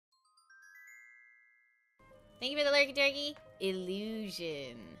Thank you for the lurky turkey.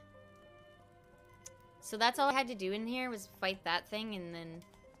 Illusion. So that's all I had to do in here was fight that thing and then...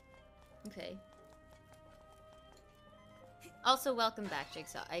 Okay. Also, welcome back,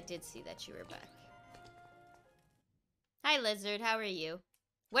 Jigsaw. I did see that you were back. Hi, Lizard. How are you?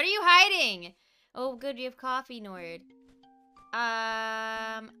 What are you hiding? Oh, good. You have coffee, Nord.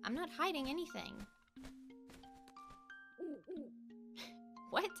 I'm not hiding anything.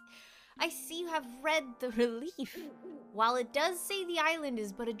 What? I see you have read the relief. While it does say the island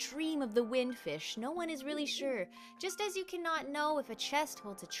is but a dream of the windfish, no one is really sure. Just as you cannot know if a chest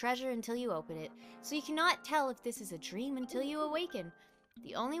holds a treasure until you open it, so you cannot tell if this is a dream until you awaken.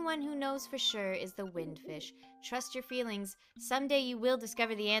 The only one who knows for sure is the windfish. Trust your feelings. Someday you will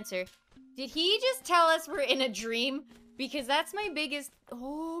discover the answer. Did he just tell us we're in a dream? Because that's my biggest...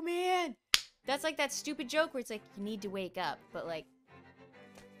 Oh, man. That's like that stupid joke where it's like, you need to wake up. But like,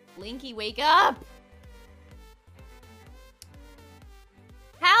 Blinky, wake up!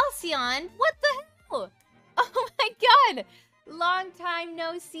 Halcyon? What the hell? Oh my god! Long time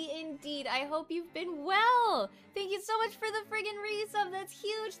no see indeed. I hope you've been well. Thank you so much for the friggin' resub. That's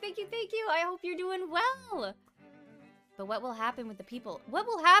huge. Thank you, thank you. I hope you're doing well. But what will happen with the people? What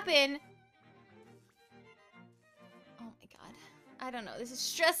will happen? Oh my god. I don't know. This is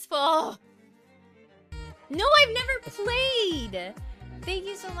stressful. No, I've never played. Thank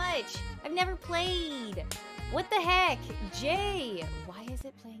you so much. I've never played. What the heck? Jay. Why is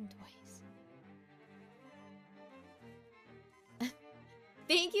it playing twice?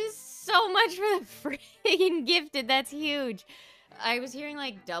 Thank you so much for the friggin' gifted. That's huge. I was hearing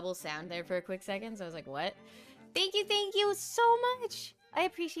like double sound there for a quick second, so I was like, what? Thank you so much. I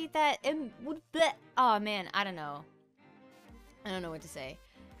appreciate that. And oh man, I don't know. I don't know what to say.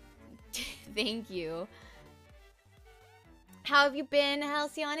 Thank you. How have you been,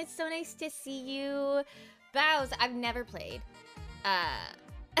 Halcyon? It's so nice to see you. Bows, I've never played.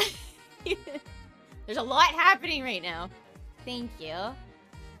 There's a lot happening right now. Thank you.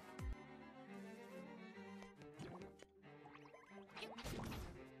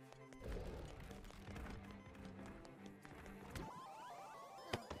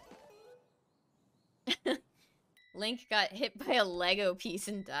 Link got hit by a Lego piece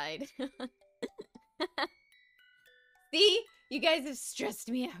and died. See? You guys have stressed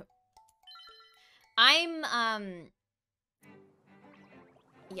me out.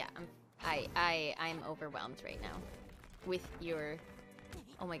 Yeah, I'm overwhelmed right now with your,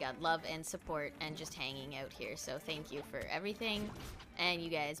 oh my god, love and support and just hanging out here. So thank you for everything. And you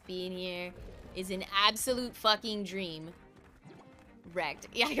guys being here is an absolute fucking dream. Wrecked.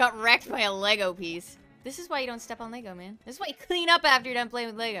 Yeah, I got wrecked by a Lego piece. This is why you don't step on Lego, man. This is why you clean up after you're done playing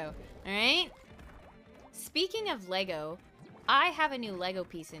with Lego. Alright? Speaking of Lego, I have a new Lego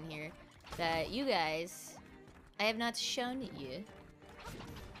piece in here that you guys, I have not shown you.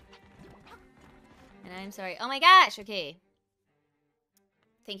 And I'm sorry. Oh my gosh! Okay.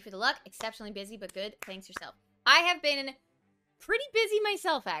 Thank you for the luck. Exceptionally busy, but good. Thanks yourself. I have been pretty busy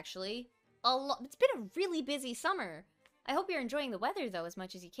myself, actually. It's been a really busy summer. I hope you're enjoying the weather, though, as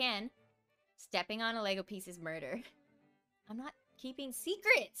much as you can. Stepping on a Lego piece is murder. I'm not keeping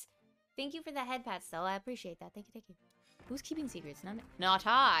secrets! Thank you for the head pat, Stella. I appreciate that. Thank you, thank you. Who's keeping secrets? Not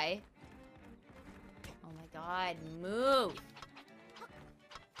I. Oh my god, move!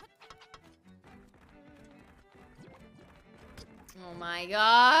 Oh my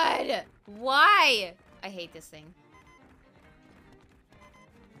god! Why? I hate this thing.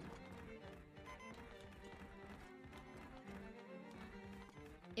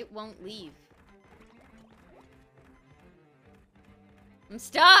 It won't leave. I'm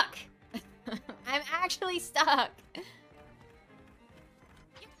stuck! I'm actually stuck!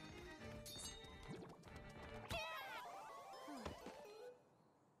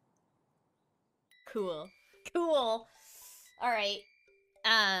 Cool. Cool. Alright.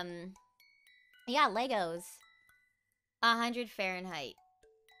 Yeah, Legos. 100 Fahrenheit.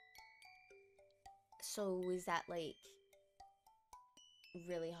 So is that like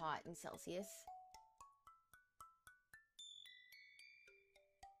really hot in Celsius?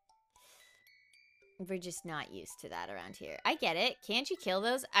 We're just not used to that around here. I get it. Can't you kill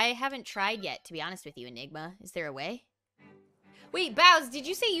those? I haven't tried yet, to be honest with you, Enigma. Is there a way? Wait, Bows, did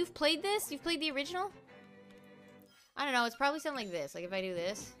you say you've played this? You've played the original? I don't know. It's probably something like this. Like if I do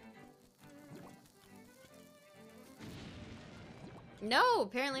this. No,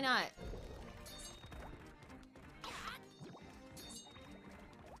 apparently not.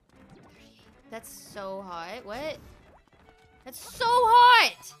 That's so hot. What? That's so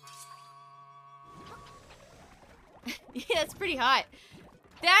hot! Yeah, that's pretty hot.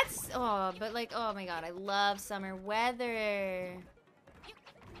 That's Oh, but like, oh my god, I love summer weather.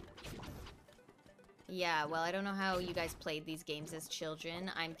 Yeah, well, I don't know how you guys played these games as children.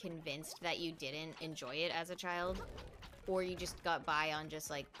 I'm convinced that you didn't enjoy it as a child. Or you just got by on just,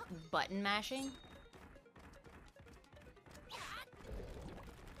 like, button mashing.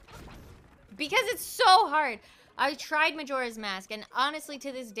 Because it's so hard. I tried Majora's Mask, and honestly,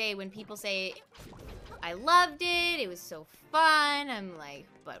 to this day, when people say, I loved it was so fun, I'm like,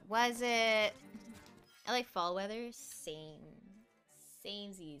 but was it? I like fall weather. Same.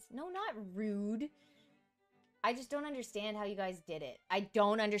 Samesies. No, not rude. I just don't understand how you guys did it. I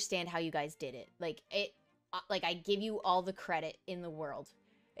don't understand how you guys did it. Like, like, I give you all the credit in the world.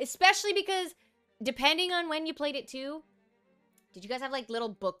 Especially because, depending on when you played it too, did you guys have, like, little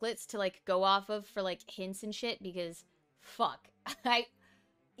booklets to, like, go off of for, like, hints and shit? Because, fuck.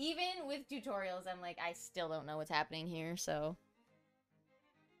 Even with tutorials, I'm like, I still don't know what's happening here, so.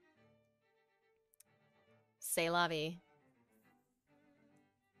 C'est la vie.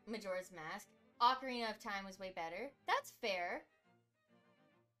 Majora's Mask. Ocarina of Time was way better. That's fair.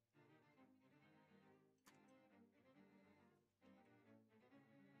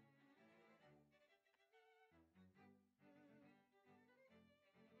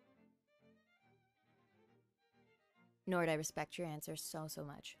 Nord, I respect your answer so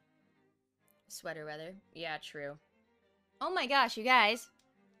much. Sweater weather. Yeah, true. Oh my gosh, you guys.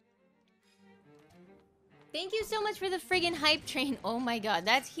 Thank you so much for the friggin' hype train. Oh my god,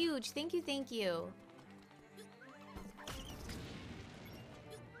 that's huge. Thank you, thank you.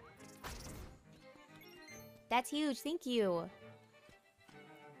 That's huge, thank you.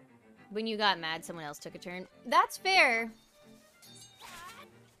 When you got mad, someone else took a turn. That's fair.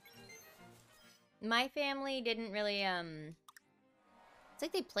 My family didn't really, It's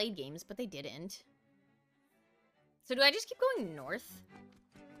like they played games, but they didn't. So do I just keep going north?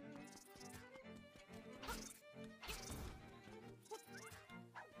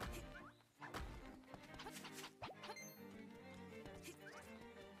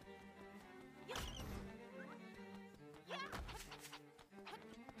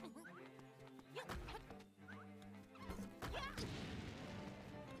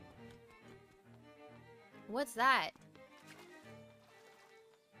 What's that?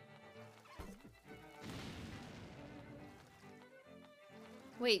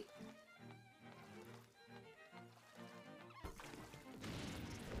 Wait.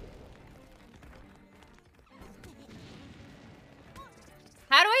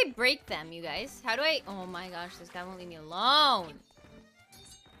 How do I break them, you guys? How do I... Oh my gosh, this guy won't leave me alone.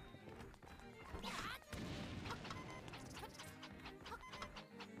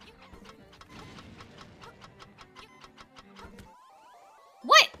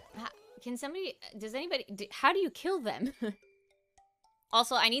 What? Can somebody... Does anybody... How do you kill them?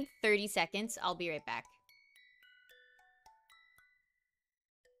 Also, I need 30 seconds. I'll be right back.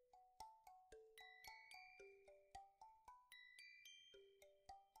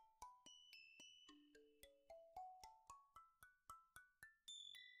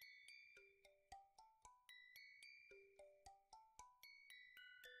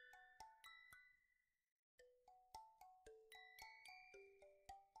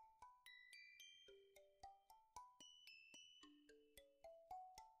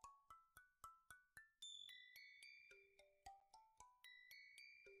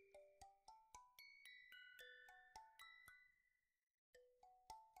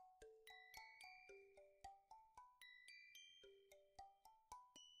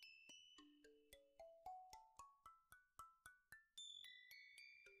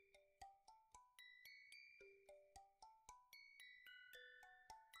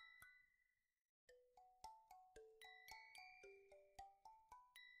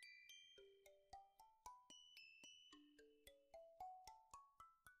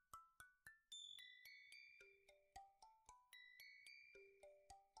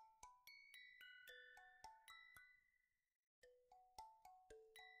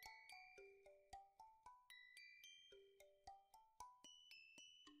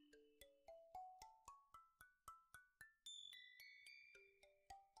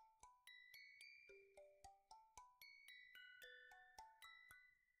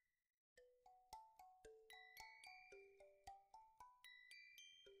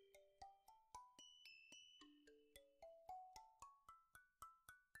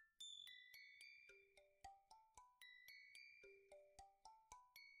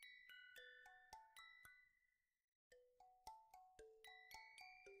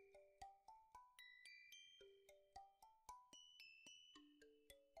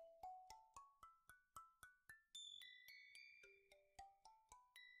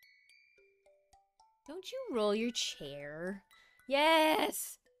 Don't you roll your chair?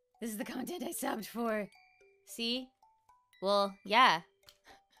 Yes! This is the content I subbed for. See? Well, yeah.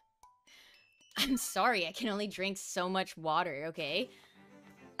 I'm sorry, I can only drink so much water, okay?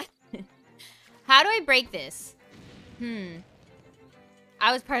 How do I break this?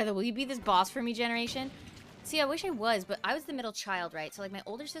 I was part of the will you be this boss for me generation. See, I wish I was, but I was the middle child, right? So, like, my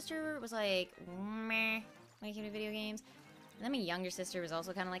older sister was like, meh, when it came to video games. And then my younger sister was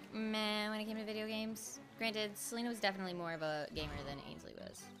also kind of like, meh, when it came to video games. Granted, Selena was definitely more of a gamer than Ainsley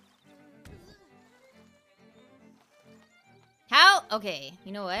was. How? Okay,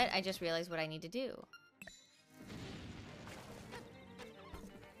 you know what? I just realized what I need to do.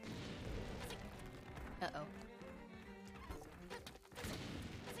 Uh-oh.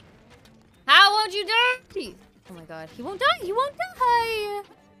 How won't you die? Oh my god. He won't die! He won't die!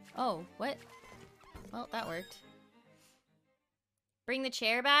 Oh, what? Well, that worked. Bring the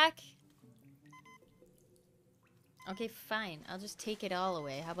chair back? Okay, fine. I'll just take it all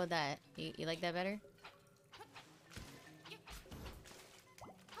away. How about that? You like that better?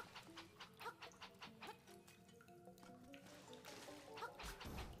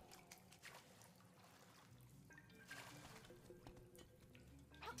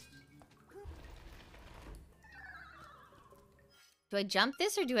 Do I jump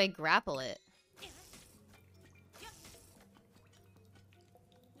this or do I grapple it?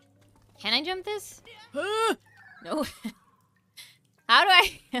 Can I jump this? No. How do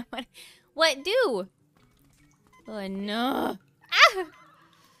I... what do? Oh, no. Ah!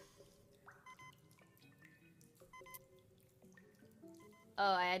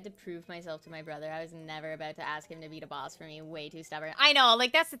 Oh, I had to prove myself to my brother. I was never about to ask him to beat a boss for me. Way too stubborn. I know,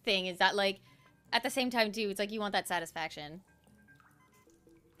 like, that's the thing, is that, like, at the same time, too, it's like you want that satisfaction.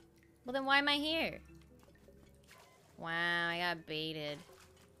 Well, then why am I here? Wow, I got baited.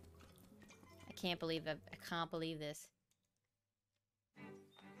 I can't believe that. I can't believe this.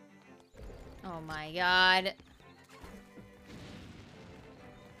 Oh my god.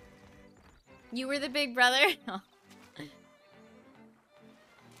 You were the big brother? Oh.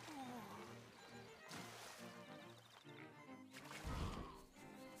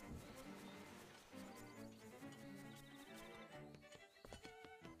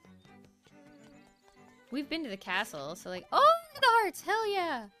 We've been to the castle, so like... Oh, the hearts! Hell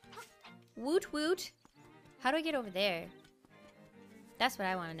yeah! Woot woot. How do I get over there? That's what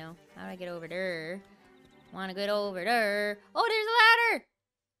I want to know. How do I get over there? Want to get over there. Oh, there's a ladder!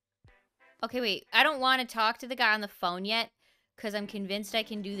 Okay, wait. I don't want to talk to the guy on the phone yet, because I'm convinced I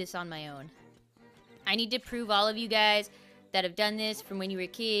can do this on my own. I need to prove all of you guys that have done this from when you were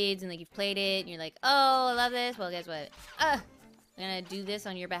kids, and like you've played it, and you're like, oh, I love this. Well, guess what? I'm gonna do this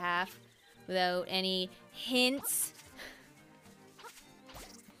on your behalf without any hints.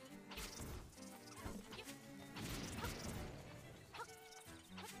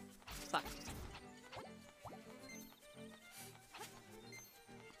 Fuck.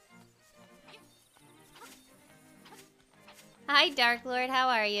 Hi, Dark Lord. How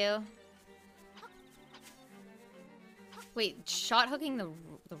are you? Wait, shot hooking the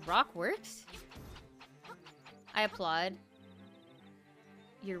rock works? I applaud.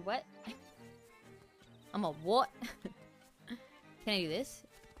 You're what? I'm a what? Can I do this?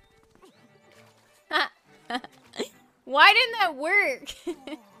 Why didn't that work?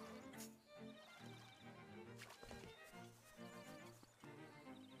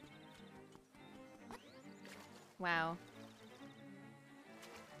 Wow.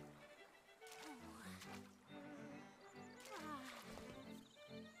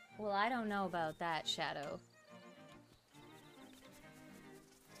 Well, I don't know about that, Shadow.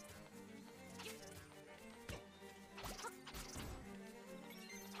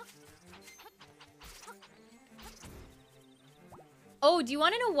 Oh, do you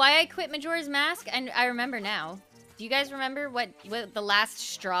want to know why I quit Majora's Mask? And I remember now. Do you guys remember what the last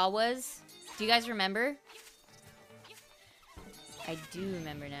straw was? Do you guys remember? I do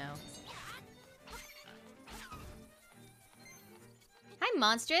remember now. Hi,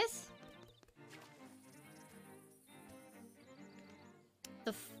 Monstrous.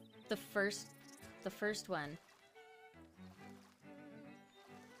 The first one.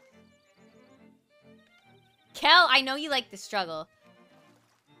 Kel, I know you like the struggle.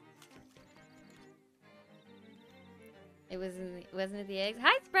 Wasn't it the eggs?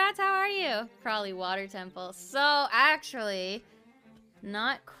 Hi, Sprats, how are you? Crawley Water Temple. So, actually,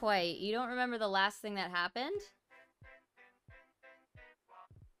 not quite. You don't remember the last thing that happened?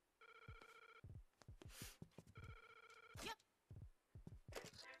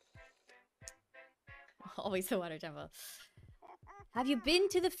 Always the Water Temple. Have you been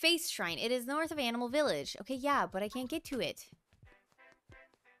to the Face Shrine? It is north of Animal Village. Okay, yeah, but I can't get to it.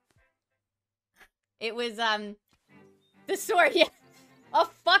 It was, the sword, yeah. A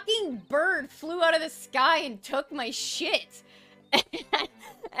fucking bird flew out of the sky and took my shit.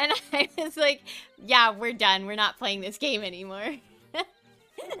 And I was like, yeah, we're done. We're not playing this game anymore.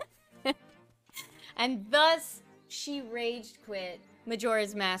 And thus, she raged quit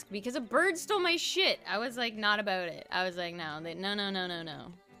Majora's Mask because a bird stole my shit. I was like, not about it. I was like, no,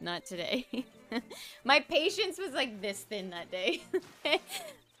 no. Not today. My patience was like this thin that day.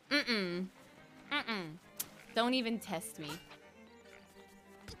 Don't even test me.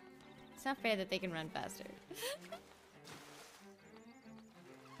 It's not fair that they can run faster.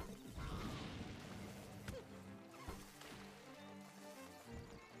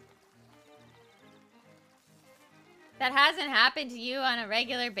 That hasn't happened to you on a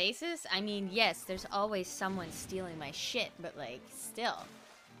regular basis? I mean, yes, there's always someone stealing my shit, but like, still.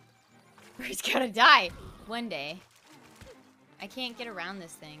 Bird's gotta die one day. I can't get around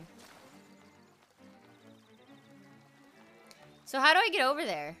this thing. So how do I get over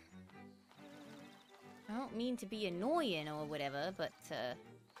there? I don't mean to be annoying or whatever, but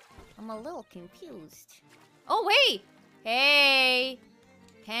I'm a little confused. Oh, wait! Hey!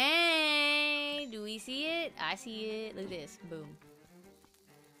 Hey! Do we see it? I see it. Look at this. Boom.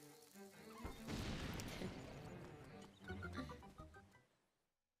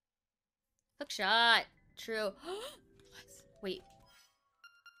 Hook shot. True. Wait.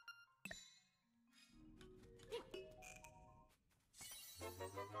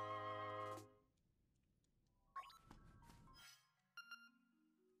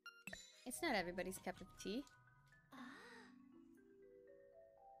 It's not everybody's cup of tea.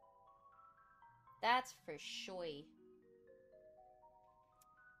 That's for sure.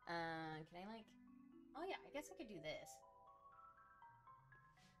 Can I like... Oh yeah, I guess I could do this.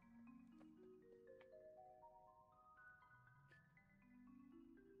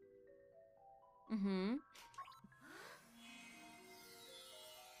 Mm-hmm.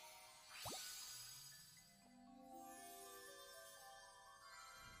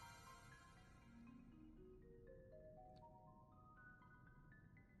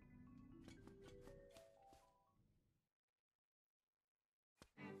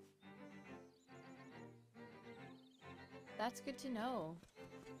 That's good to know.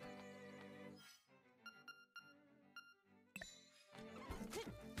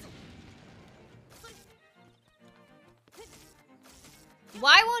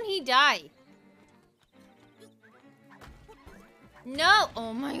 Why won't he die? No!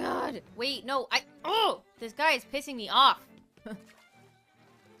 Oh my god! Wait, no, oh! This guy is pissing me off.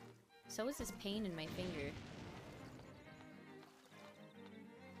 So is this pain in my finger.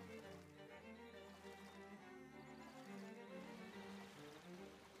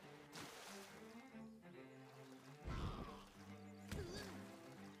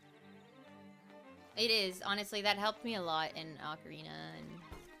 It is. Honestly, that helped me a lot in Ocarina, and...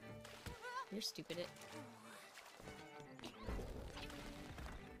 You're stupid.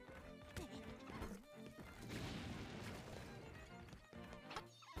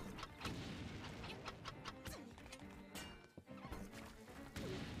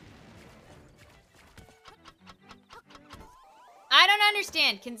 I don't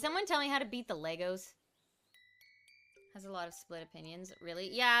understand. Can someone tell me how to beat the Legos? Has a lot of split opinions. Really?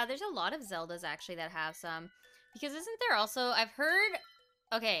 Yeah, there's a lot of Zeldas actually that have some. Because isn't there also... I've heard...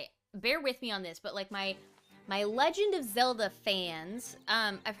 Okay, bear with me on this, but like my Legend of Zelda fans,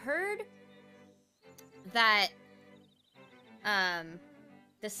 I've heard that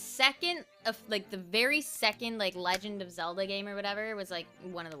the second of like the very second like Legend of Zelda game or whatever was like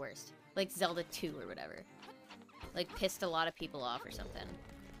one of the worst. Like Zelda 2 or whatever. Like pissed a lot of people off or something.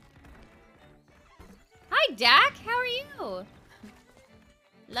 Hi, Dak. How are you?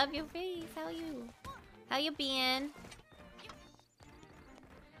 Love your face. How are you? How you been?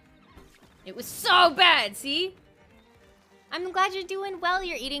 It was so bad, see? I'm glad you're doing well.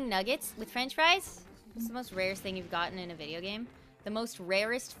 You're eating nuggets with french fries. It's the most rarest thing you've gotten in a video game. The most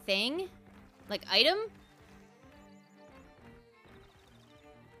rarest thing? Like, item?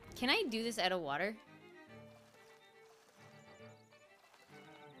 Can I do this out of water?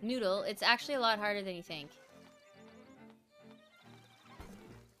 Noodle, it's actually a lot harder than you think.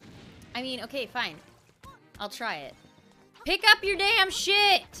 I mean, okay, fine. I'll try it. Pick up your damn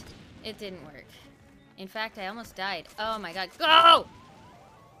shit! It didn't work. In fact, I almost died. Oh my god. Go!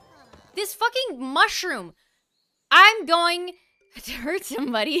 This fucking mushroom! I'm going to hurt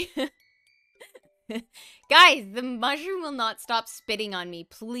somebody. Guys, the mushroom will not stop spitting on me.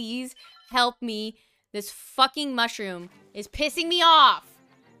 Please help me. This fucking mushroom is pissing me off.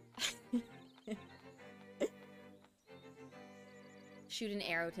 Shoot an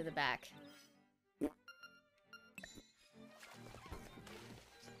arrow to the back.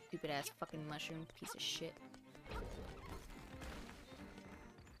 Stupid ass fucking mushroom piece of shit.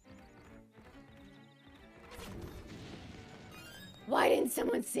 Why didn't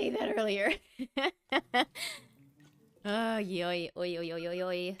someone say that earlier? Oh, yoy, oi, oi, oi, oi,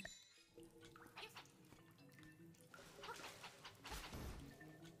 oi.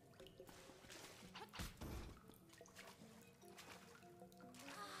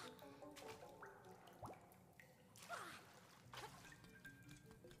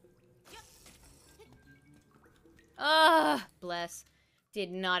 Ah, bless.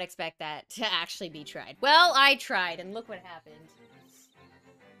 Did not expect that to actually be tried. Well, I tried, and look what happened.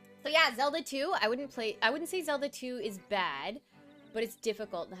 So yeah, Zelda 2, I wouldn't say Zelda 2 is bad, but it's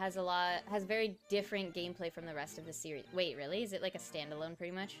difficult. It has very different gameplay from the rest of the series. Wait, really? Is it like a standalone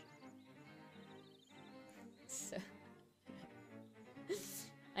pretty much? So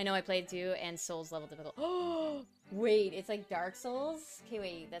I know I played 2 and Souls level difficult. Oh, wait, it's like Dark Souls? Okay,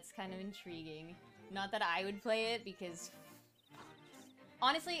 wait, that's kind of intriguing. Not that I would play it because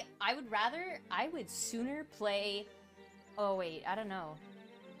honestly, I would sooner play... Oh, wait, I don't know.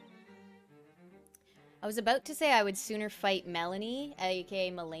 I was about to say I would sooner fight Melanie, aka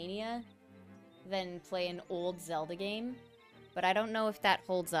Melania, than play an old Zelda game. But I don't know if that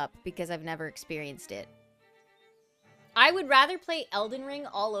holds up because I've never experienced it. I would rather play Elden Ring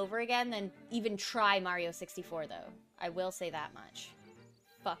all over again than even try Mario 64, though. I will say that much.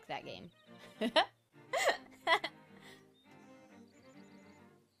 Fuck that game.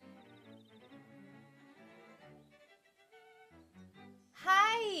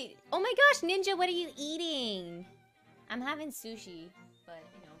 Hi! Oh my gosh, Ninja, what are you eating? I'm having sushi, but,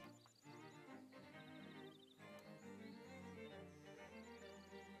 you know.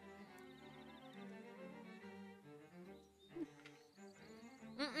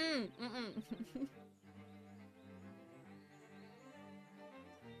 Mm-mm.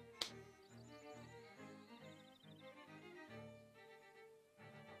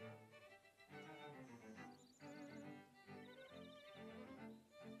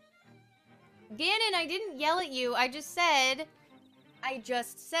 Ganon, I didn't yell at you. I just said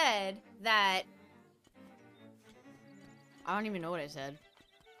that... I don't even know what I said.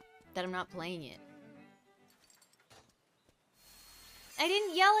 That I'm not playing it. I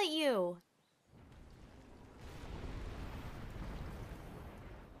didn't yell at you.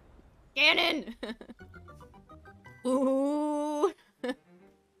 Ganon! Ooh.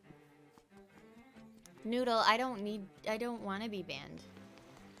 Noodle, I don't want to be banned.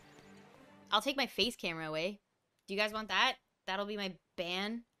 I'll take my face camera away. Do you guys want that? That'll be my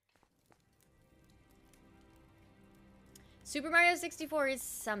ban. Super Mario 64 is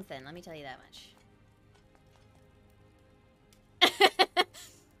something, let me tell you that much.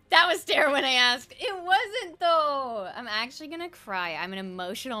 That was Tara when I asked. It wasn't, though. I'm actually gonna cry. I'm an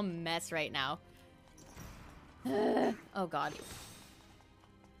emotional mess right now. Oh, God.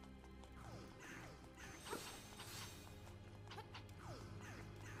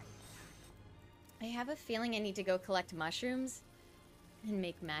 I have a feeling I need to go collect mushrooms and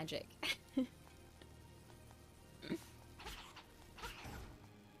make magic.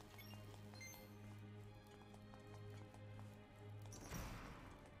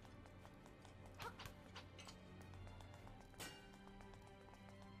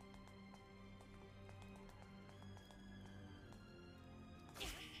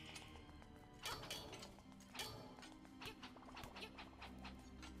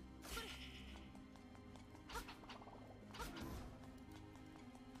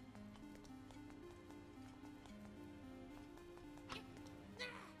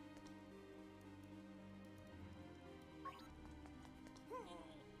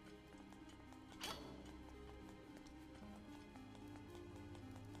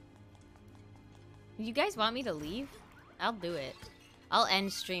 You guys want me to leave? I'll do it. I'll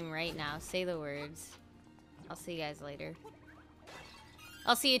end stream right now. Say the words. I'll see you guys later.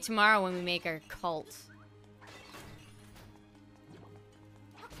 I'll see you tomorrow when we make our cult.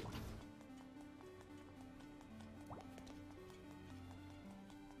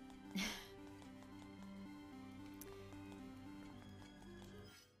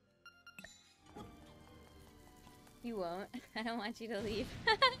 You won't. I don't want you to leave.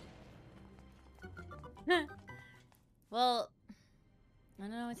 Well, I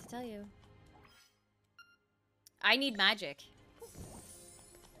don't know what to tell you. I need magic.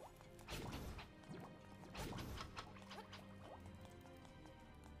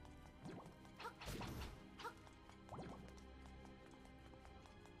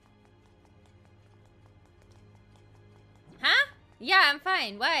 Yeah, I'm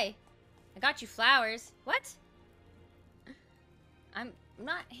fine. Why? I got you flowers. What? I'm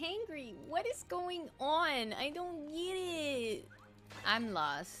not hangry. What is going on? I don't get it. I'm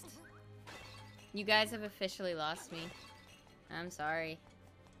lost. You guys have officially lost me. I'm sorry.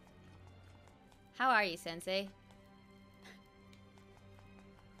 How are you, Sensei?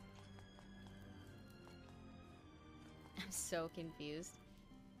 I'm so confused.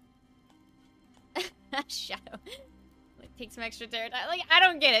 Shadow. Like, take some extra terror time. Like, I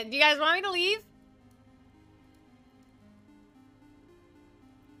don't get it. Do you guys want me to leave? I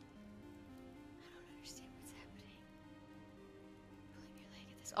don't understand what's happening. Pulling your leg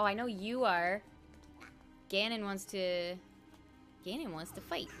at this. Oh, I know you are. Ganon wants to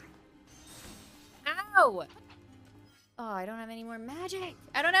fight. Ow! Oh, I don't have any more magic.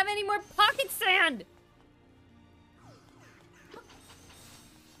 I don't have any more pocket sand.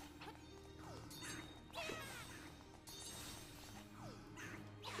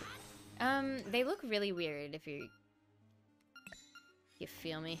 They look really weird if you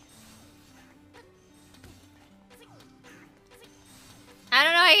feel me. I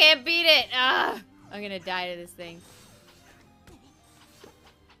don't know, I can't beat it. Ugh, I'm gonna die to this thing.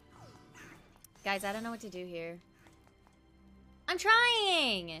 Guys, I don't know what to do here. I'm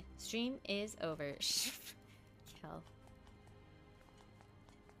trying! Stream is over. Kel.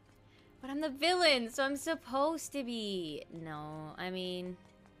 But I'm the villain, so I'm supposed to be. No, I mean...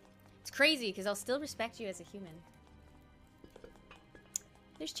 It's crazy, because I'll still respect you as a human.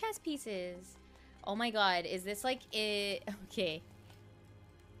 There's chess pieces. Oh my god, is this like it? Okay.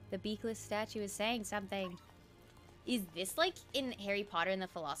 The beakless statue is saying something. Is this like in Harry Potter and the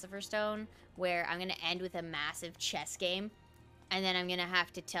Philosopher's Stone, where I'm gonna end with a massive chess game, and then I'm gonna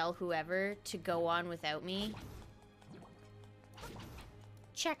have to tell whoever to go on without me?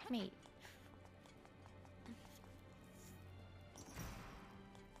 Checkmate.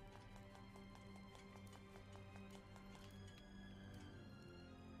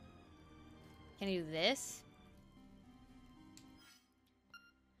 Can I do this?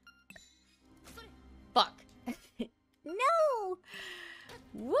 Fuck. No!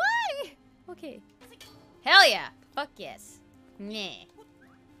 Why? Okay. Hell yeah. Fuck yes. Nah.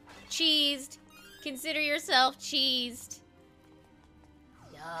 Cheesed. Consider yourself cheesed.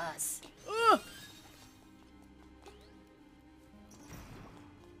 Yes. Ugh.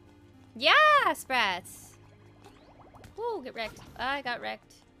 Yeah, Sprats. Woo, get wrecked. I got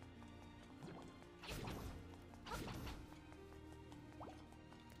wrecked.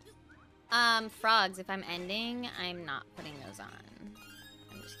 Frogs, if I'm ending, I'm not putting those on.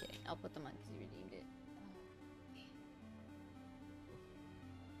 I'm just kidding. I'll put them on because you redeemed it.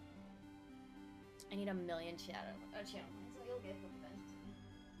 I need a million channel points, so you'll get them then.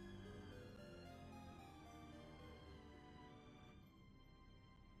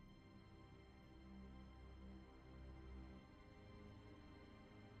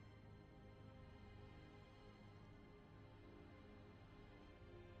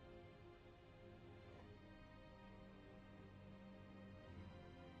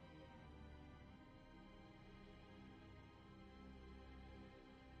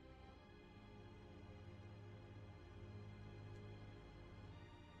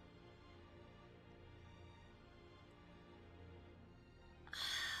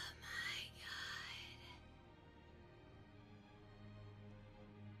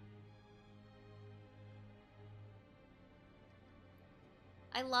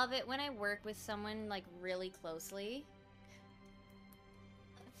 I love it when I work with someone, like, really closely.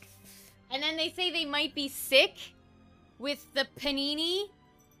 And then they say they might be sick with the panini.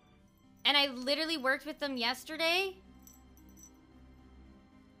 And I literally worked with them yesterday.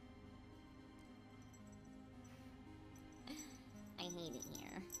 I hate it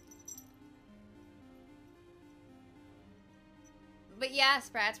here. But yeah,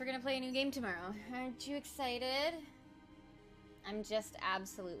 Sprats, we're gonna play a new game tomorrow. Aren't you excited? I'm just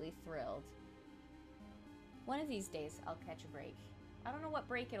absolutely thrilled. One of these days, I'll catch a break. I don't know what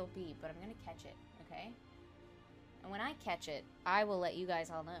break it'll be, but I'm gonna catch it, okay? And when I catch it, I will let you guys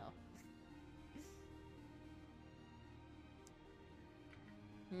all know.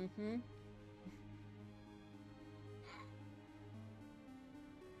 Mm-hmm.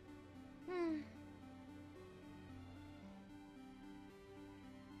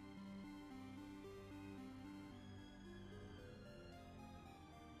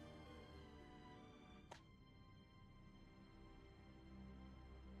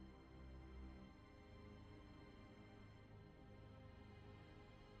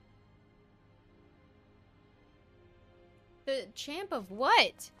 The champ of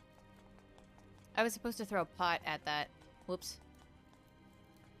what? I was supposed to throw a pot at that. Whoops.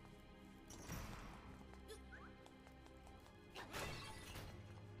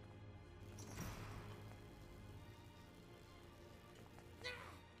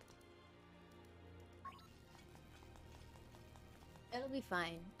 It'll be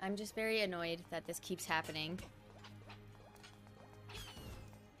fine. I'm just very annoyed that this keeps happening.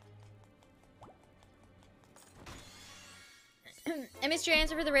 I missed your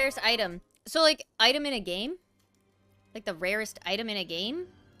answer for the rarest item. So, like, item in a game? Like, the rarest item in a game?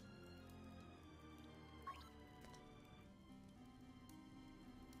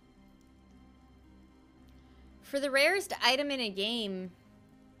 For the rarest item in a game,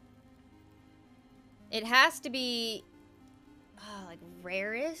 it has to be... Oh, like,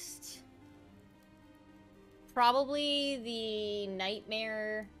 rarest? Probably the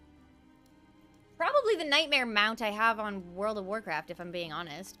nightmare... Probably the nightmare mount I have on World of Warcraft, if I'm being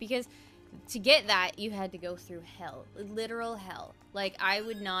honest. Because to get that, you had to go through hell. Literal hell. Like, I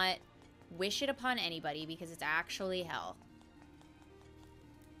would not wish it upon anybody because it's actually hell.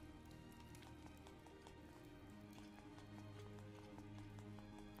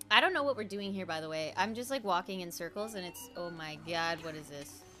 I don't know what we're doing here, by the way. I'm just, like, walking in circles, and it's... Oh my god, what is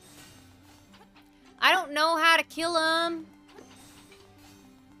this? I don't know how to kill him!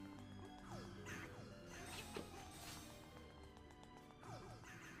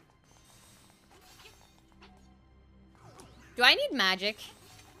 Do I need magic?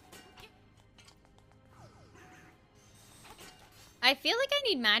 I feel like I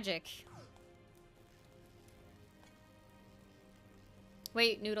need magic.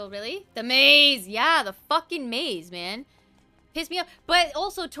 Wait, Noodle, really? The maze! Yeah, the fucking maze, man. Piss me off. But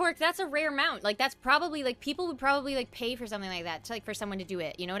also, Torque, that's a rare mount. Like, that's probably, like, people would probably, like, pay for something like that, to, like, for someone to do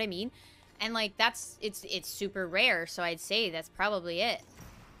it. You know what I mean? And, like, that's, it's super rare, so I'd say that's probably it.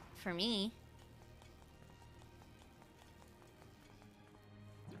 For me.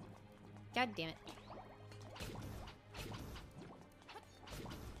 God damn it.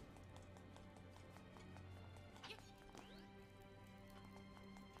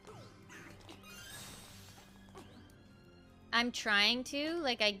 I'm trying to,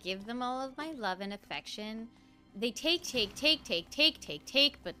 like, I give them all of my love and affection. They take,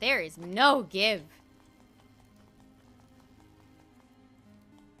 but there is no give.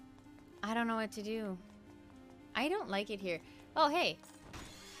 I don't know what to do. I don't like it here. Oh, hey.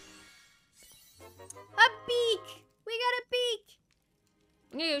 A beak! We got a beak!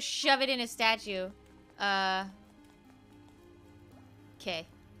 I'm gonna go shove it in a statue. Okay.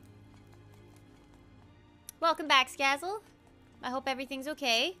 Welcome back, Skazzle. I hope everything's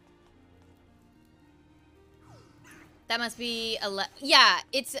okay. That must be yeah,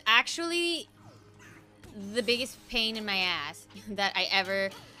 it's actually the biggest pain in my ass that I ever...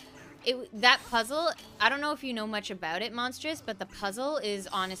 that puzzle, I don't know if you know much about it, Monstrous, but the puzzle is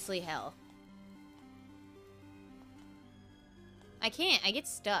honestly hell. I can't. I get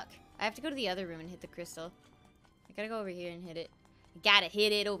stuck. I have to go to the other room and hit the crystal. I gotta go over here and hit it. I gotta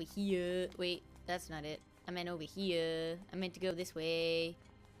hit it over here. Wait, that's not it. I meant over here. I meant to go this way.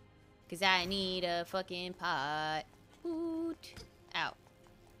 Because I need a fucking pot. Oot. Ow.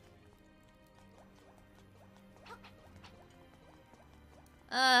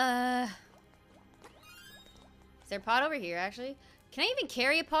 Is there a pot over here, actually? Can I even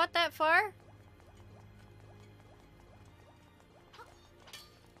carry a pot that far?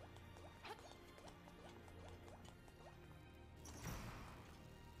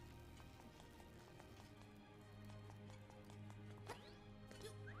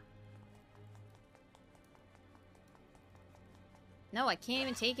 No, I can't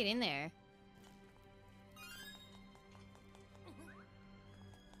even take it in there.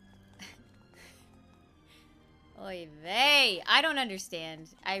 Oy vey. I don't understand.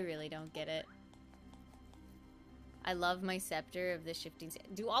 I really don't get it. I love my scepter of the shifting...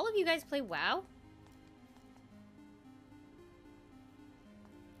 Do all of you guys play WoW?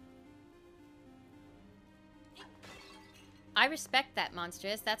 I respect that,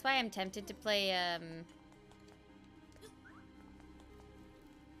 Monstrous. That's why I'm tempted to play,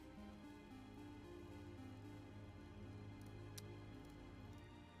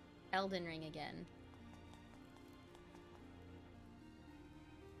 Elden Ring again.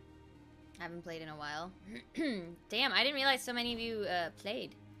 I haven't played in a while. Damn, I didn't realize so many of you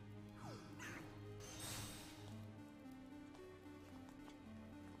played.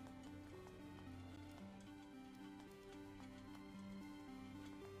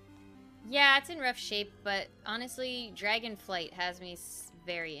 Yeah, it's in rough shape, but honestly, Dragonflight has me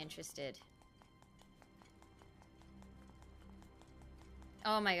very interested.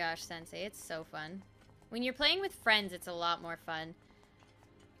 Oh my gosh, Sensei, it's so fun. When you're playing with friends, it's a lot more fun.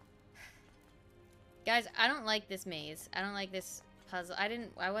 Guys, I don't like this maze. I don't like this puzzle.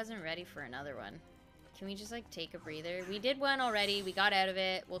 I wasn't ready for another one. Can we just, like, take a breather? We did one already. We got out of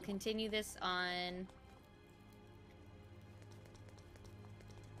it. We'll continue this on...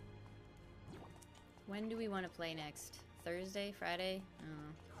 When do we want to play next? Thursday? Friday?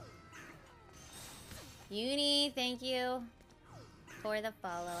 Oh. Uni, thank you for the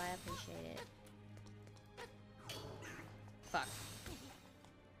follow. I appreciate it. Fuck.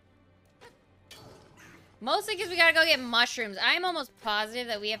 Mostly because we gotta go get mushrooms. I'm almost positive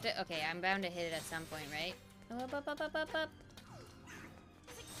that we have to... Okay, I'm bound to hit it at some point, right? Up, up, up, up, up, up.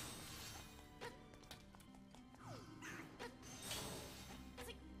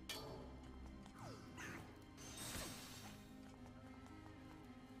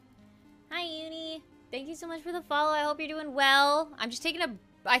 Hi, Uni. Thank you so much for the follow. I hope you're doing well. I'm just taking a...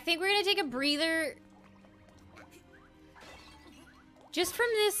 I think we're gonna take a breather. Just from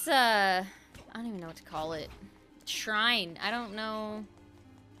this, I don't even know what to call it. Shrine. I don't know.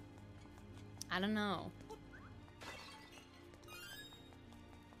 I don't know.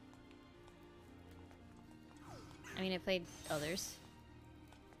 I mean, I played others.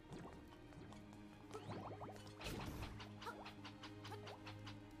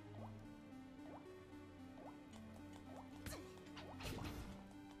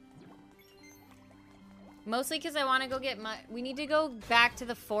 Mostly because I want to go get we need to go back to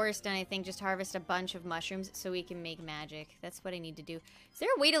the forest and I think just harvest a bunch of mushrooms so we can make magic. That's what I need to do. Is there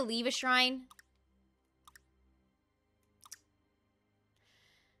a way to leave a shrine?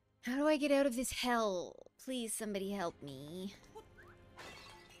 How do I get out of this hell? Please, somebody help me.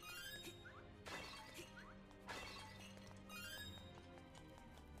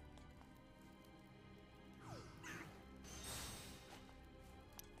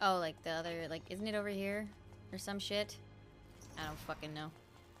 Oh, like the other, like, isn't it over here? Or some shit? I don't fucking know.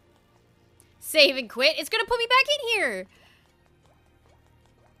 Save and quit? It's gonna put me back in here!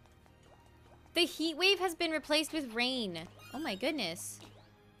 The heat wave has been replaced with rain. Oh my goodness.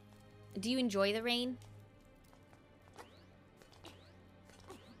 Do you enjoy the rain?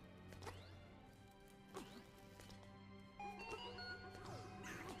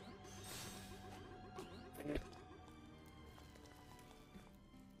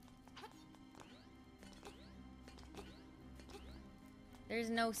 There's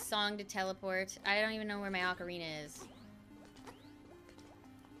no song to teleport. I don't even know where my ocarina is.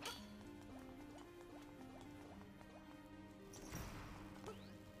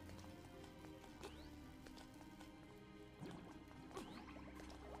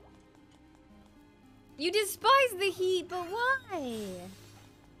 You despise the heat, but why?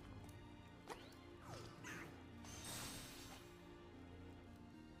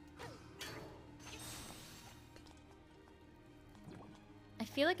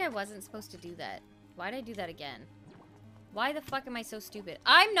 I feel like I wasn't supposed to do that. Why'd I do that again? Why the fuck am I so stupid?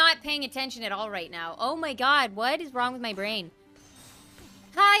 I'm not paying attention at all right now. Oh my god, what is wrong with my brain?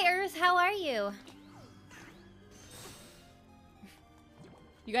 Hi, Earth, how are you?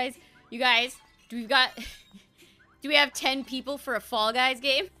 You guys, do we have 10 people for a Fall Guys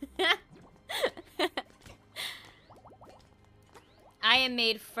game? I am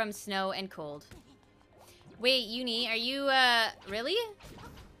made from snow and cold. Wait, Uni, are you, really?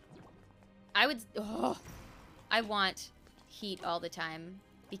 I want heat all the time.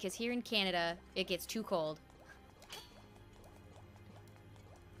 Because here in Canada, it gets too cold.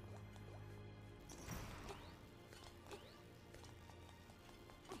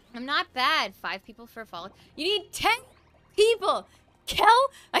 I'm not bad. 5 people for a fall. You need 10 people! Kel,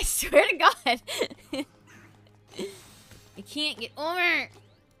 I swear to God. I can't get over.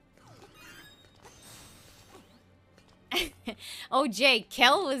 Oh, Jay,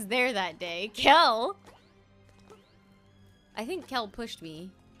 Kel was there that day. Kel? I think Kel pushed me.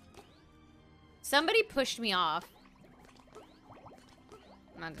 Somebody pushed me off.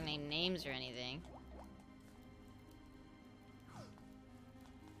 I'm not gonna name names or anything.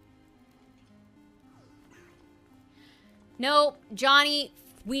 No, Johnny,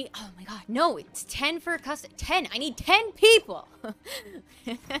 oh my god, no, it's 10 for a custom. 10, I need 10 people.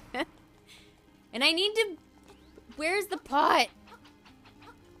 And I need to, where's the pot?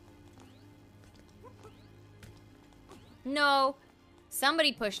 No,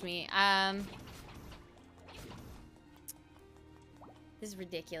 somebody pushed me. This is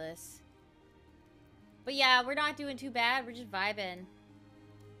ridiculous. But yeah, we're not doing too bad, we're just vibing.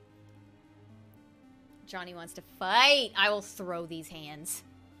 Johnny wants to fight. I will throw these hands.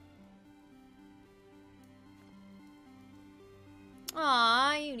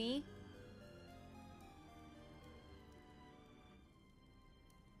 Aw, Uni.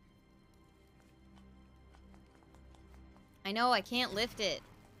 I know, I can't lift it.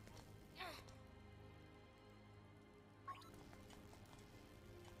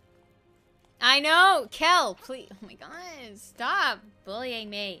 I know! Kel, please. Oh my god, stop bullying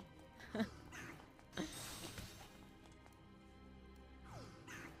me.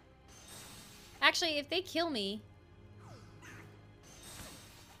 Actually, if they kill me,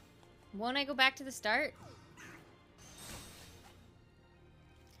 won't I go back to the start?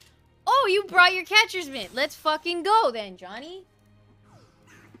 Oh, you brought your catcher's mitt. Let's fucking go then, Johnny.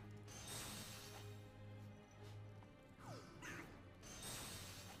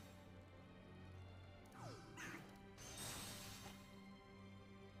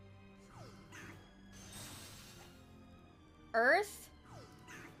 Earth?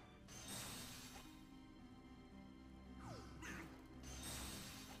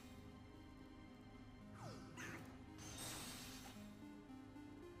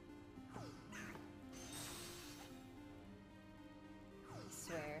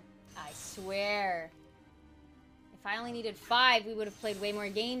 I swear. If I only needed 5, we would have played way more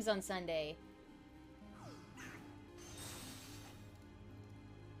games on Sunday.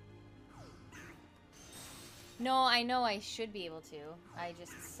 No, I know I should be able to. I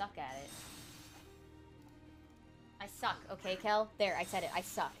just suck at it. I suck, okay, Kel? There, I said it. I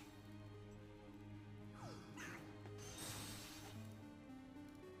suck.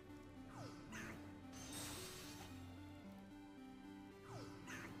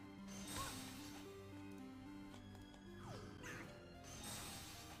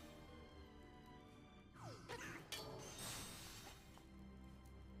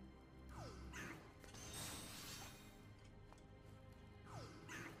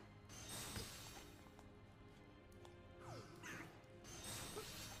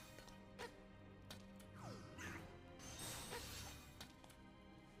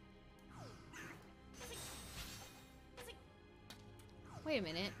 Wait a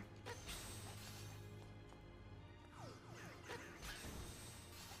minute.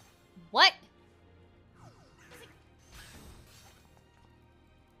 What?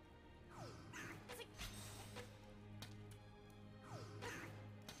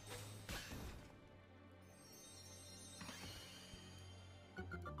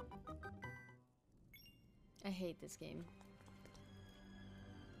 I hate this game.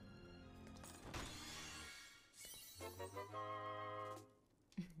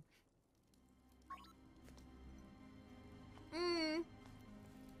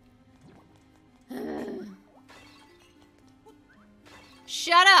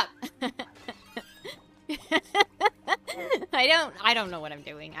 Shut up! I don't know what I'm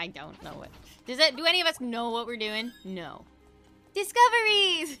doing. I don't know what. Do any of us know what we're doing? No.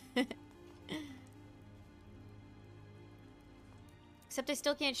 Discoveries! Except I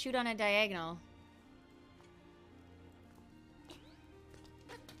still can't shoot on a diagonal.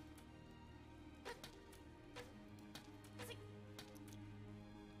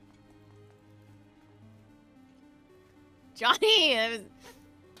 Johnny! That was...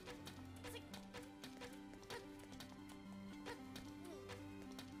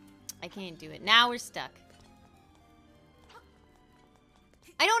 I can't do it. Now we're stuck.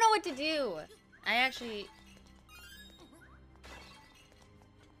 I don't know what to do. I actually...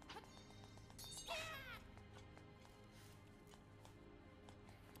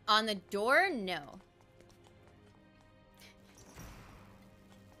 On the door? No.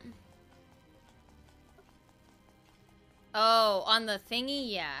 Oh, on the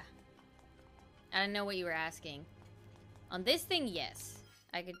thingy? Yeah. I don't know what you were asking. On this thing, yes.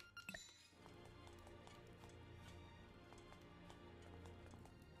 I could...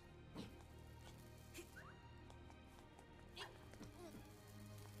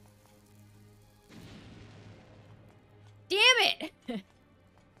 Damn it!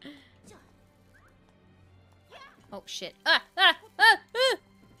 Oh, shit. Ah! Ah! Ah! Ah!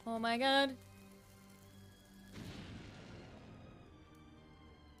 Oh my god.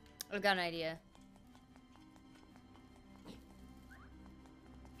 I've got an idea.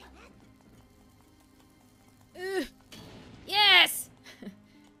 Ugh. Yes!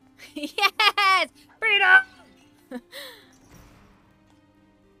 Yes! Freedom!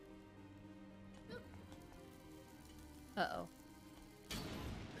 Uh-oh.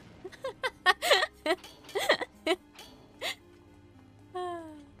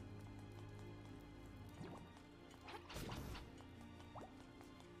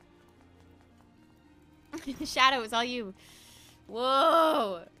 Shadow, it's all you.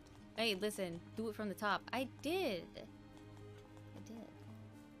 Whoa! Hey, listen. Do it from the top. I did.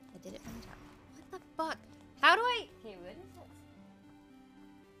 I did it from the top. What the fuck? How do I... Okay, what is this?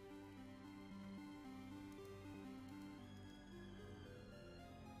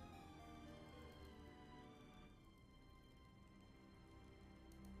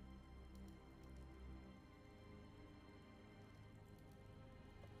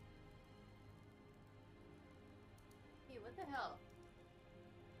 Hey, what the hell?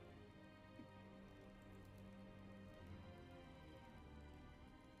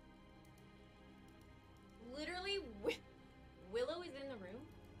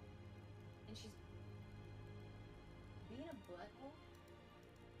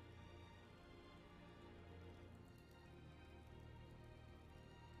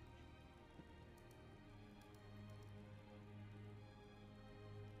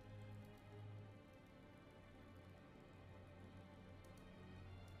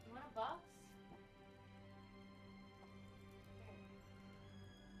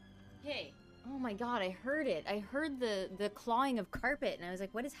 Okay. Oh my god, I heard it. I heard the clawing of carpet, and I was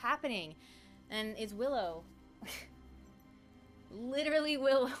like, what is happening? And it's Willow. Literally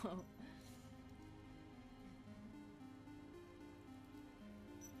Willow.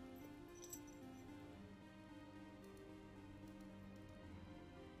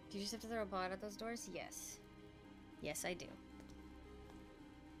 Do you just have to throw a pot at those doors? Yes. Yes, I do.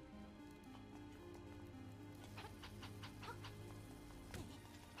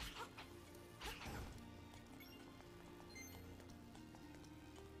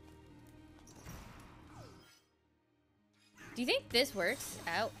 Do you think this works?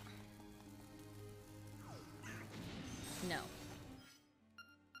 Ow. No.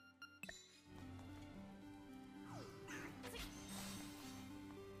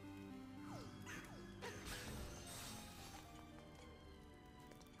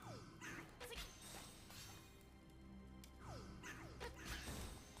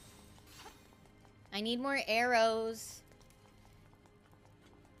 I need more arrows.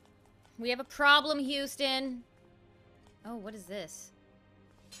 We have a problem, Houston. Oh, what is this?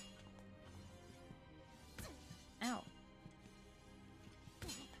 Ow.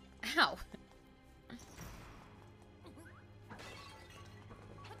 Ow.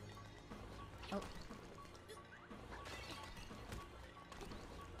 Oh.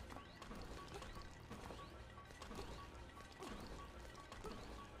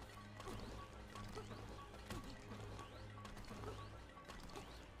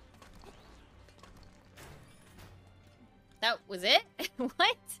 That was it?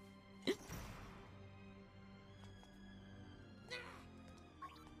 What?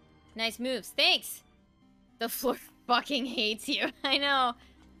 Nice moves. Thanks. The floor fucking hates you. I know.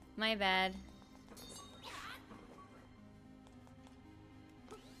 My bad.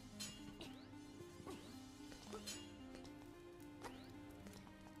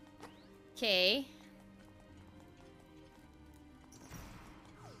 Okay.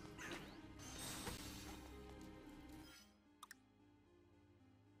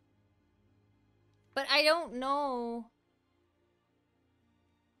 But I don't know.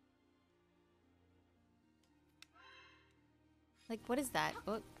 Like, what is that?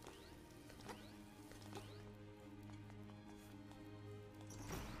 Oh.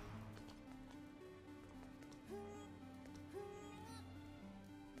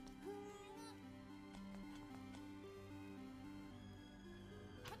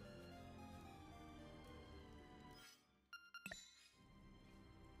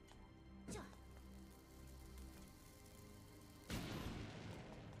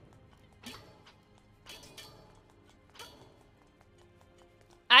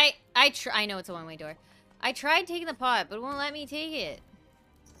 I know it's a one-way door. I tried taking the pot, but it won't let me take it.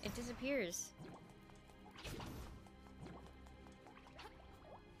 It disappears.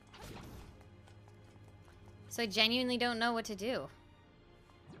 So I genuinely don't know what to do.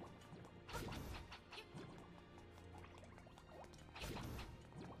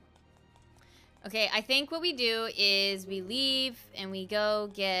 Okay, I think what we do is we leave and we go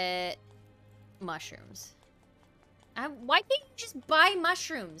get mushrooms. Why can't you just buy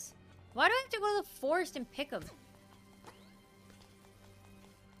mushrooms? Why do I have to go to the forest and pick them?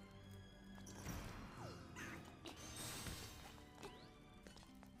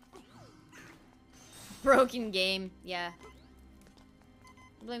 Broken game, yeah.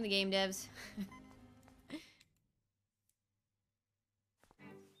 Blame the game devs.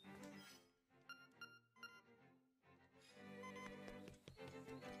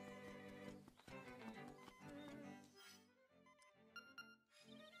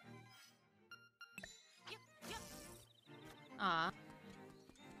 Aw.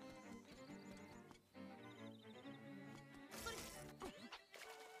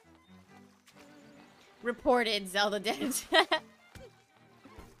 Reported Zelda dead.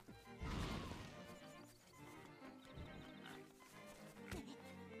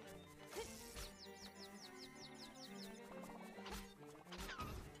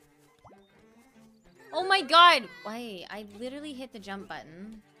 Oh my god! Wait, I literally hit the jump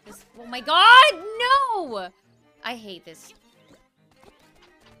button. Oh my god, no! I hate this.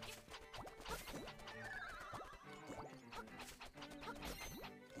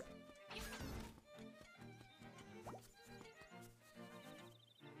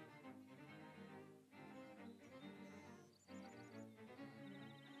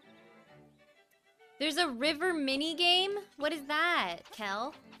 There's a river mini game? What is that,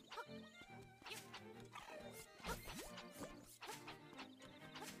 Kel?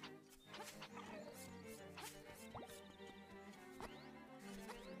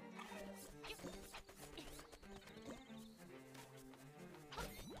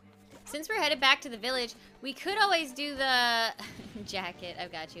 Since we're headed back to the village, we could always do the... Jacket,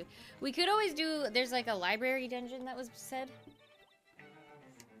 I've got you. We could always do... There's like a library dungeon that was said.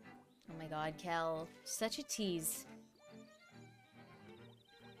 Oh my god, Kel. Such a tease.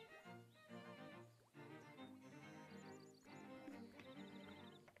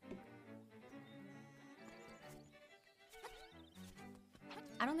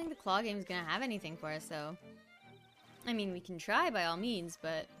 I don't think the claw game is gonna have anything for us, though. I mean, we can try by all means,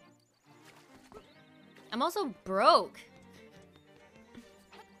 but... I'm also broke.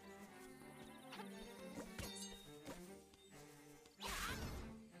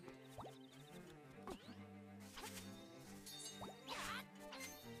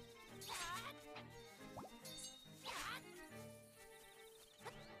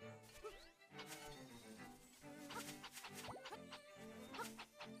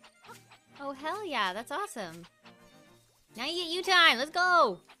 Oh, hell yeah, that's awesome. Now you get you time, let's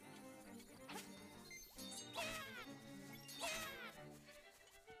go!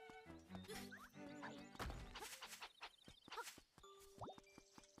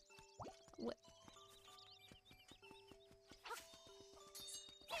 What?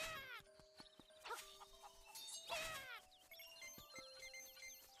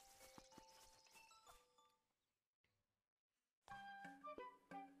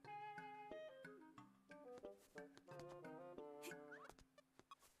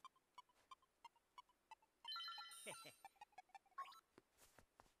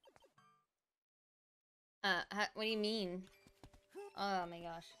 What do you mean? Oh my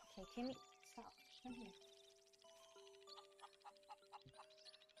gosh. Okay, can we stop? Come here.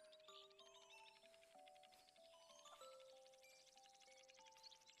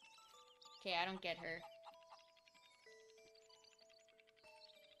 Okay, I don't get her.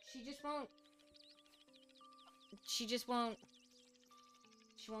 She just won't... She just won't...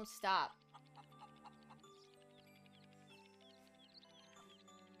 She won't stop.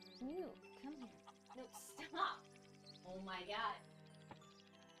 Can you come here? No, stop! Oh my god.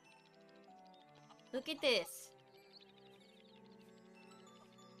 Look at this.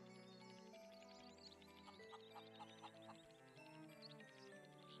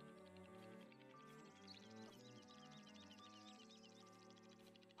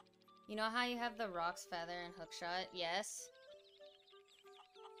 You know how you have the Rock's Feather and Hookshot? Yes.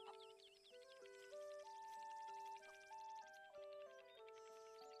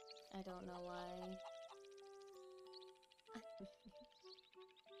 I don't know why.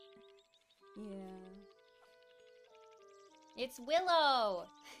 Yeah. It's Willow!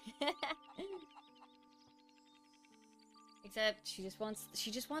 Except she just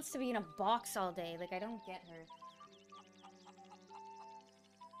wants to be in a box all day. Like, I don't get her.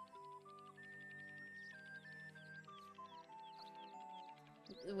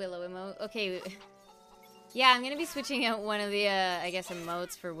 Willow emote. Okay. Yeah, I'm gonna be switching out one of the, I guess,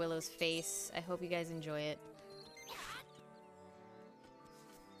 emotes for Willow's face. I hope you guys enjoy it.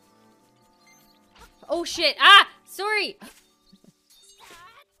 Oh shit! Ah! Sorry!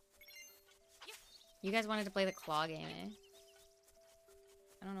 You guys wanted to play the claw game, eh?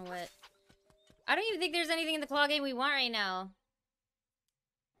 I don't know what... I don't even think there's anything in the claw game we want right now.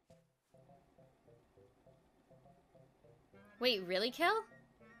 Wait, really, Kel?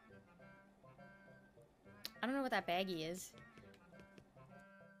 I don't know what that baggie is.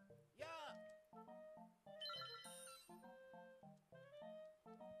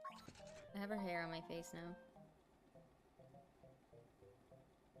 I have her hair on my face now.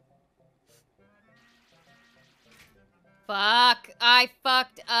 Fuck! I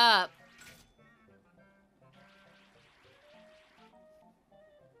fucked up!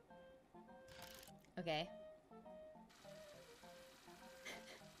 Okay.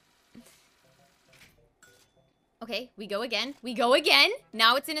 Okay, we go again. We go again!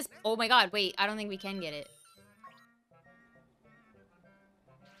 Now it's in a... Oh my god, wait. I don't think we can get it.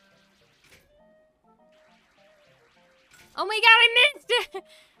 Oh my god, I missed!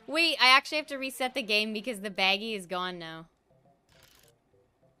 Wait, I actually have to reset the game because the baggie is gone now.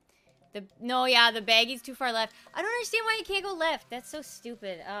 No, yeah, the baggie's too far left. I don't understand why you can't go left. That's so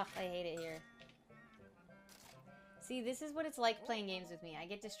stupid. Ugh, I hate it here. See, this is what it's like playing games with me. I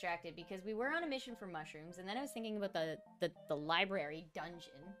get distracted because we were on a mission for mushrooms, and then I was thinking about the library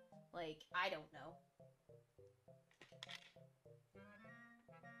dungeon. Like, I don't know.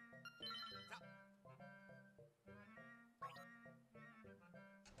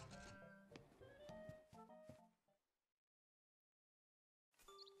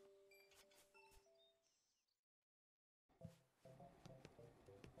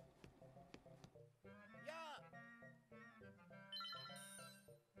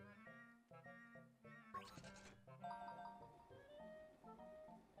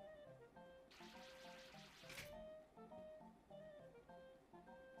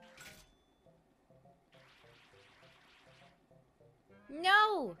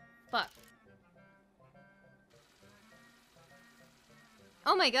 No! Fuck.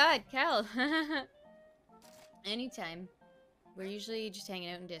 Oh my god, Cal. Anytime. We're usually just hanging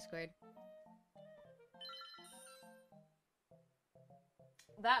out in Discord.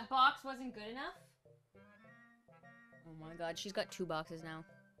 That box wasn't good enough? Oh my god, she's got 2 boxes now.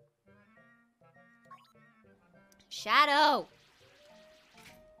 Shadow!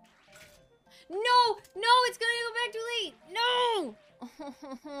 No! No! It's gonna go back too late! No!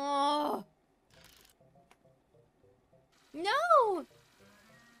 No!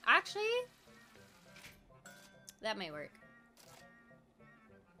 Actually, that might work.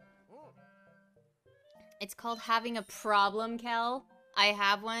 It's called having a problem, Kel. I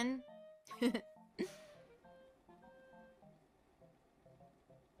have one.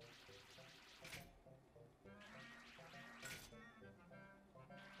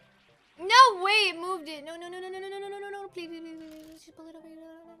 No way, it moved it. No, no, no, no, no, no, no, no, no, no, no. Please, please, please, please, just pull it over.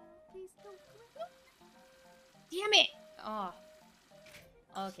 Please, no. Damn it. Oh.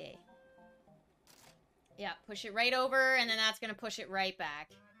 Okay. Yeah, push it right over, and then that's gonna push it right back.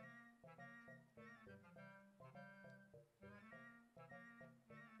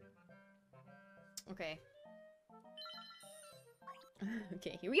 Okay.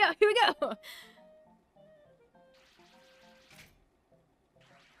 Okay, here we go, here we go!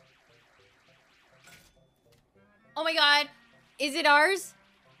 Oh my god! Is it ours?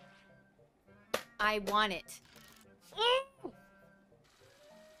 I want it.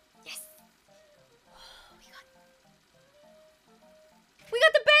 Yes! Oh, we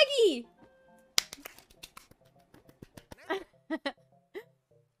got the baggie!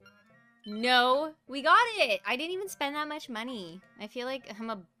 No, we got it! I didn't even spend that much money. I feel like I'm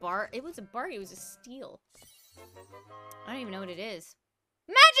a bar. It was a bar, it was a steal. I don't even know what it is.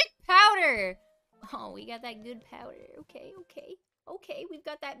 Magic powder! Oh, we got that good powder. Okay, okay. Okay, we've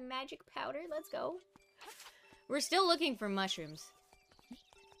got that magic powder. Let's go. We're still looking for mushrooms.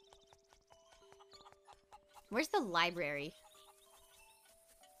 Where's the library?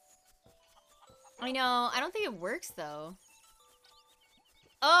 I know. I don't think it works, though.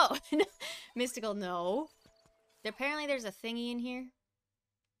 Oh! Mystical, no. Apparently there's a thingy in here.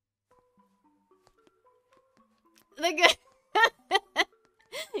 The good...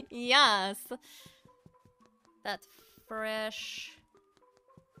 Yes. That's fresh.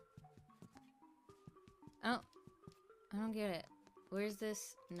 Oh. I don't get it. Where's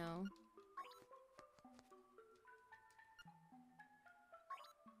this? No.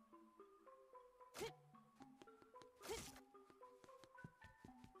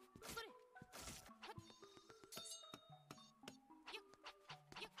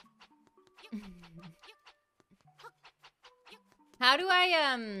 How do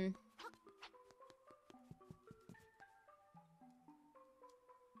I,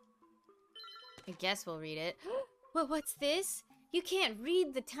 I guess we'll read it. Well, what's this? You can't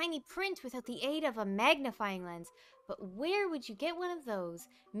read the tiny print without the aid of a magnifying lens. But where would you get one of those?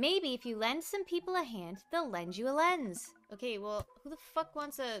 Maybe if you lend some people a hand, they'll lend you a lens. Okay, well, who the fuck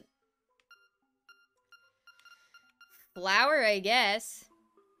wants a... flower, I guess.